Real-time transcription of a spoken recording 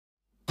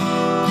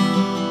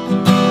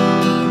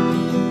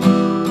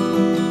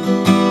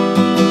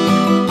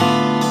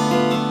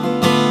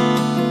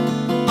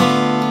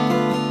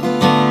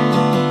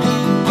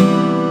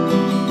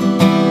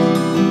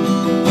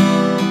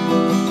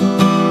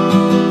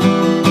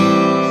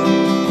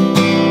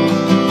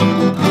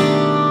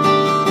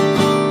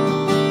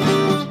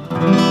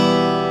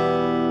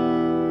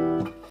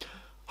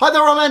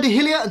Andy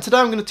Hillier, and today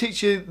I'm going to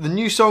teach you the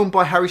new song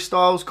by Harry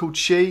Styles called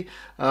She.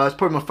 It's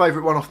probably my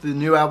favourite one off the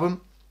new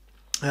album.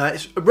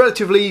 It's a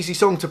relatively easy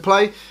song to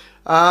play,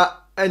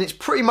 and it's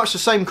pretty much the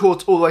same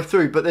chords all the way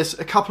through, but there's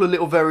a couple of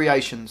little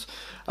variations.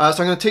 So I'm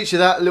going to teach you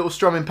that little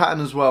strumming pattern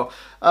as well.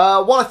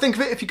 While I think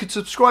of it, if you could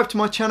subscribe to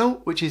my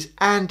channel, which is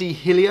Andy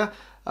Hillier,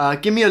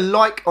 give me a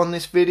like on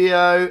this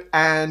video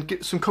and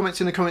get some comments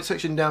in the comment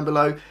section down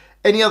below.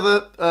 Any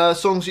other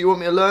songs that you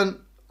want me to learn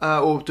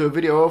or do a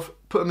video of,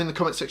 put them in the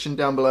comment section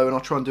down below and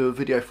I'll try and do a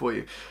video for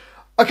you.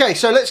 Okay,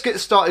 so let's get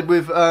started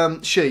with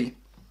She.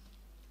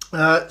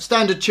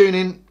 Standard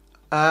tuning.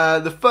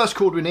 The first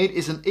chord we need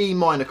is an E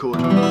minor chord,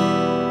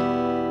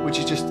 which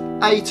is just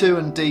A2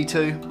 and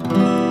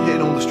D2,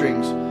 hitting all the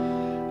strings.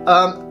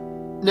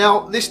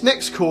 Now this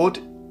next chord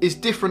is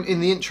different in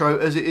the intro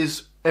as it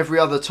is every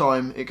other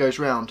time it goes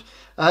round.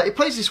 It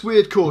plays this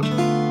weird chord.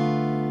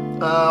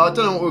 I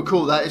don't know what we'll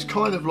call that. It's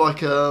kind of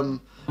like a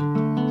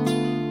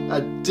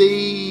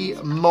D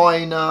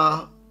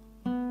minor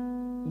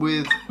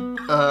with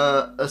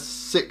a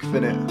sixth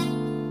in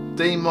it.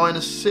 D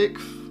minor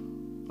sixth,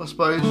 I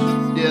suppose.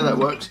 Yeah, that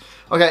works.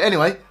 Okay,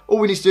 anyway, all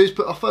we need to do is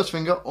put our first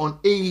finger on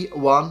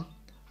E1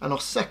 and our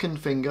second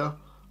finger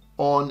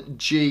on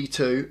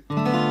G2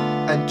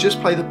 and just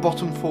play the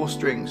bottom four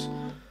strings.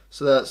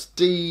 So that's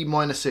D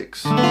minor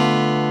 6.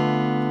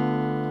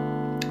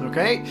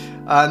 Okay,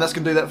 and that's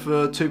going to do that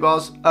for 2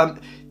 bars.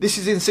 This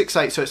is in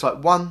 6/8, so it's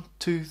like 1,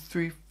 2,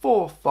 3,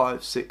 4,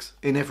 5, 6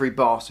 in every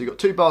bar. So you've got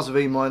 2 bars of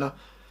E minor,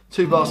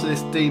 2 bars of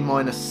this D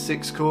minor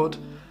 6 chord.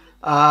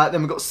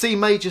 Then we've got C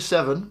major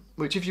 7,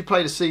 which if you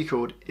played a C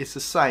chord, it's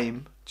the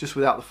same, just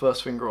without the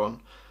first finger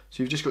on.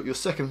 So you've just got your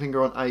second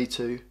finger on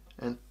A2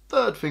 and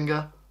third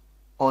finger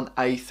on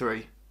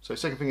A3. So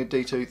second finger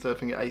D2, third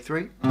finger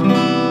A3.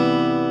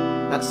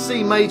 That's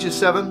C major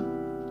 7.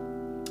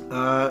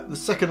 The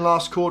second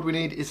last chord we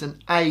need is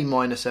an A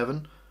minor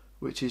 7,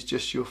 which is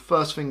just your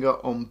first finger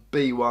on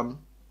B1,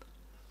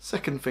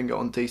 second finger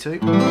on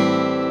D2.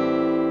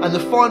 And the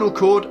final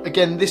chord,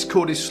 again this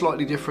chord is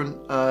slightly different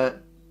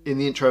in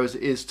the intro as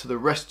it is to the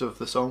rest of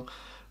the song.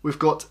 We've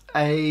got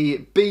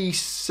a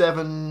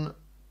B7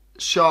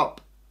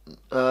 sharp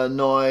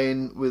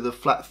 9 with a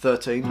flat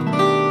 13.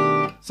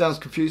 Sounds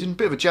confusing,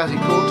 bit of a jazzy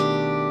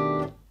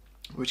chord,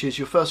 which is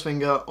your first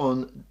finger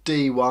on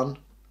D1,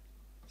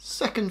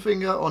 second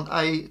finger on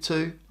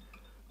A2,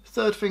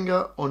 third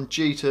finger on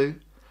G2,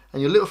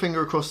 and your little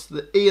finger across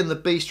the E and the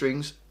B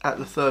strings at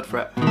the 3rd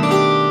fret.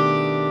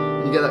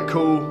 And you get that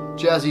cool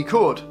jazzy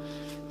chord,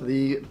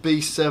 the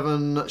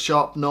B7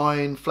 sharp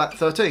 9 flat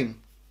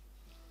 13.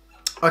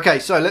 Okay,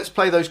 so let's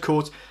play those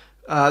chords.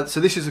 So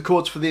this is the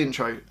chords for the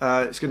intro.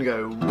 It's going to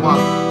go 1, 2, 3,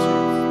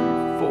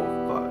 4,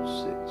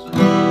 5,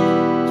 6.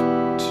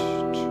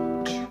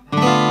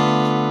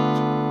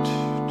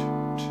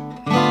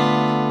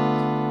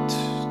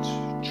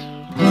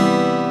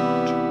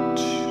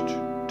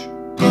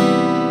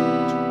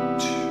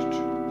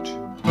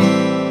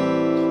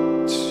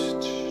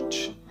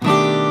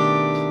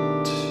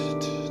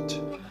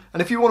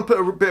 And if you want to put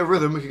a bit of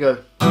rhythm, we could go.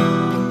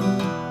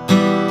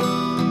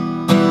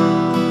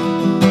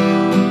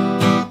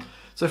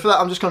 So for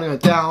that, I'm just kind of going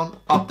down,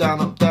 up,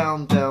 down,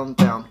 down,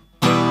 down.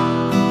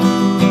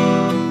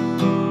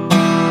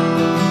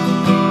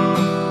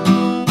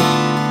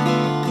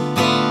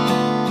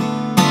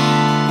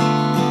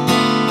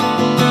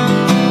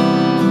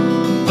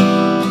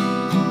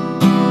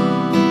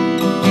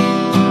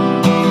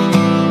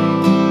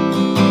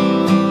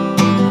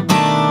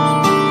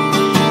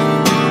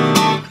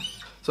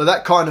 So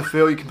that kind of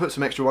feel, you can put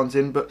some extra ones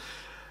in, but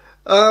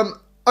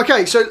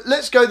okay, so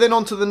let's go then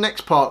on to the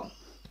next part.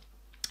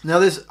 Now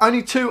there's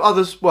only 2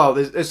 others, well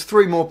there's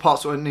 3 more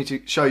parts that I need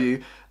to show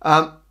you.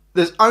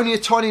 There's only a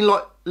tiny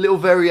little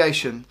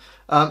variation.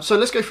 So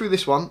let's go through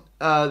this one.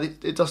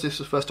 It does this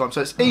for the first time.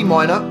 So it's E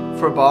minor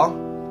for a bar,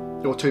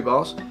 or 2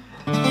 bars.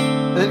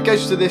 And then it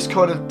goes to this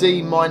kind of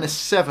D minor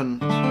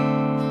 7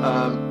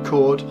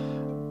 chord,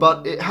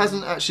 but it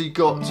hasn't actually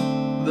got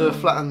the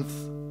flattened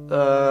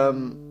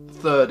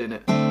 3rd in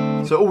it.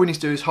 So all we need to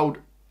do is hold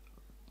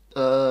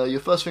your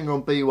first finger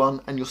on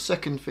B1 and your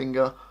second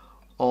finger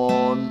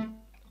on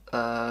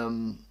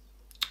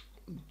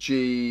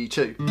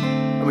G2,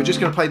 and we're just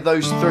going to play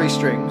those 3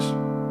 strings,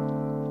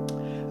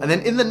 and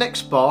then in the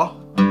next bar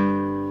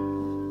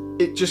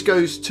it just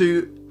goes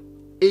to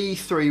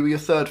E3 with your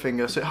 3rd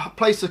finger, so it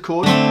plays the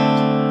chord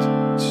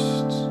and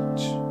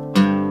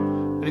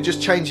it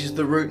just changes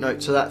the root note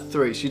to that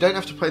 3, so you don't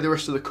have to play the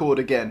rest of the chord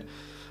again.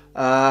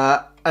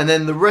 And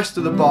then the rest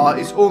of the bar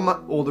is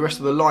almost, or the rest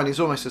of the line is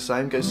almost the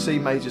same. Goes C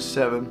major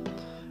 7,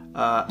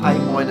 A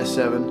minor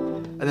 7,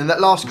 and then that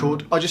last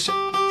chord, I just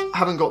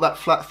haven't got that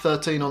flat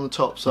 13 on the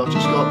top, so I've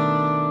just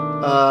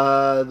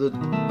got the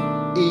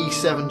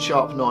E7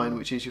 sharp 9,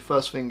 which is your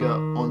first finger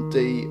on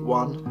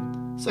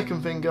D1,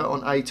 second finger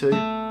on A2,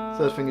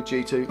 third finger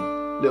G2,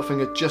 little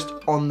finger just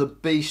on the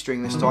B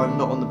string this time,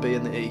 not on the B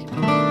and the E,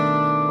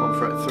 on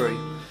fret 3.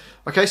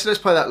 Okay, so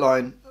let's play that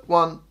line.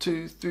 1,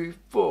 2, 3,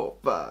 4,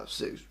 5,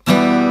 6.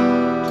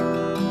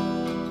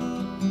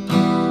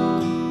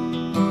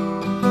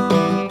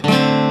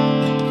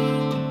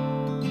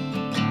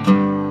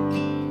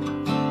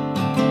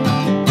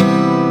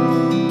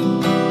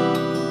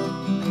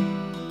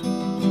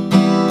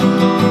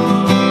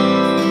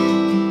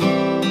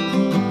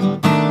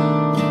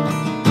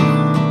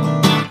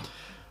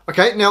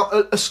 Okay, now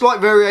a slight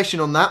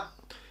variation on that.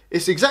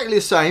 It's exactly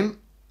the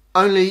same,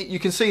 only you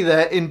can see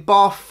there in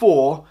bar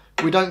 4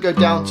 we don't go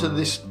down to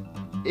this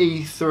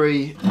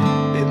E3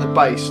 in the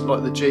bass,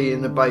 like the G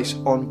in the bass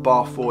on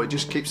bar 4. It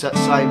just keeps that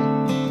same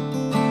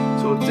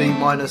sort of D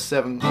minor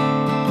 7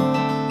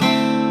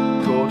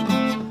 chord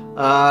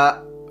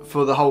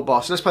for the whole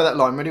bar. So let's play that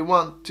line. Ready?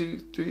 1, 2,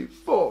 3,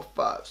 4,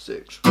 5,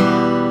 6.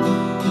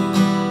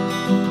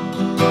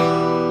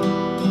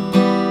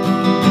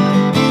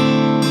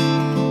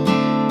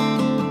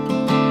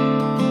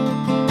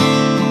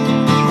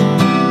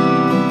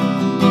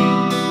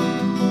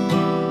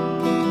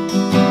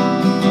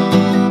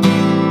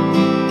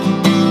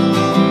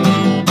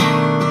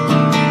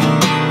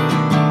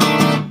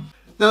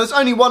 Now there's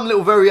only one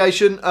little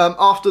variation.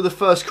 After the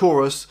first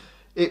chorus,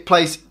 it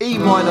plays E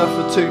minor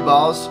for 2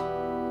 bars,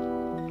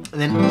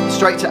 and then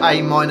straight to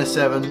A minor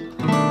 7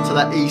 to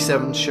that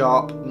E7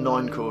 sharp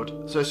 9 chord.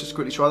 So let's just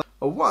quickly try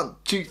that. 1,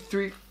 2,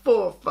 3,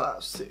 4,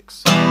 5,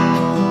 6.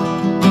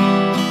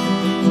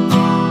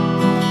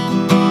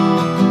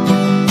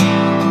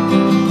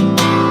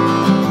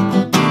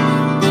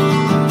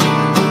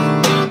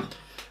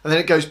 And then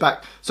it goes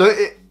back. So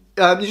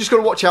you just got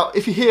to watch out.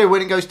 If you hear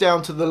when it goes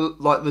down to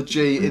the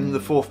G in the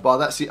 4th bar,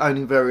 that's the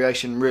only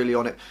variation really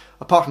on it.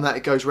 Apart from that,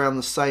 it goes around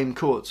the same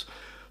chords.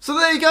 So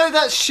there you go.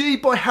 That's She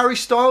by Harry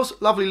Styles.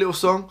 Lovely little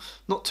song.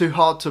 Not too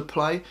hard to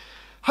play.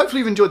 Hopefully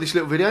you've enjoyed this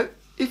little video.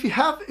 If you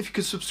have, if you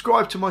could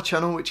subscribe to my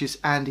channel, which is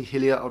Andy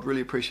Hillier, I'd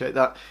really appreciate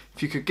that.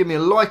 If you could give me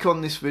a like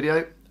on this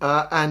video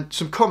and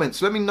some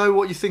comments. Let me know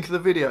what you think of the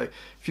video.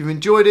 If you've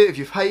enjoyed it, if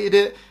you've hated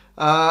it.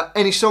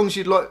 Any songs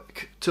you'd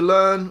like to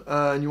learn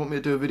and you want me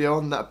to do a video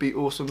on, that'd be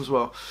awesome as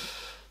well.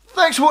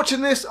 Thanks for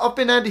watching this. I've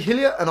been Andy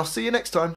Hillier and I'll see you next time.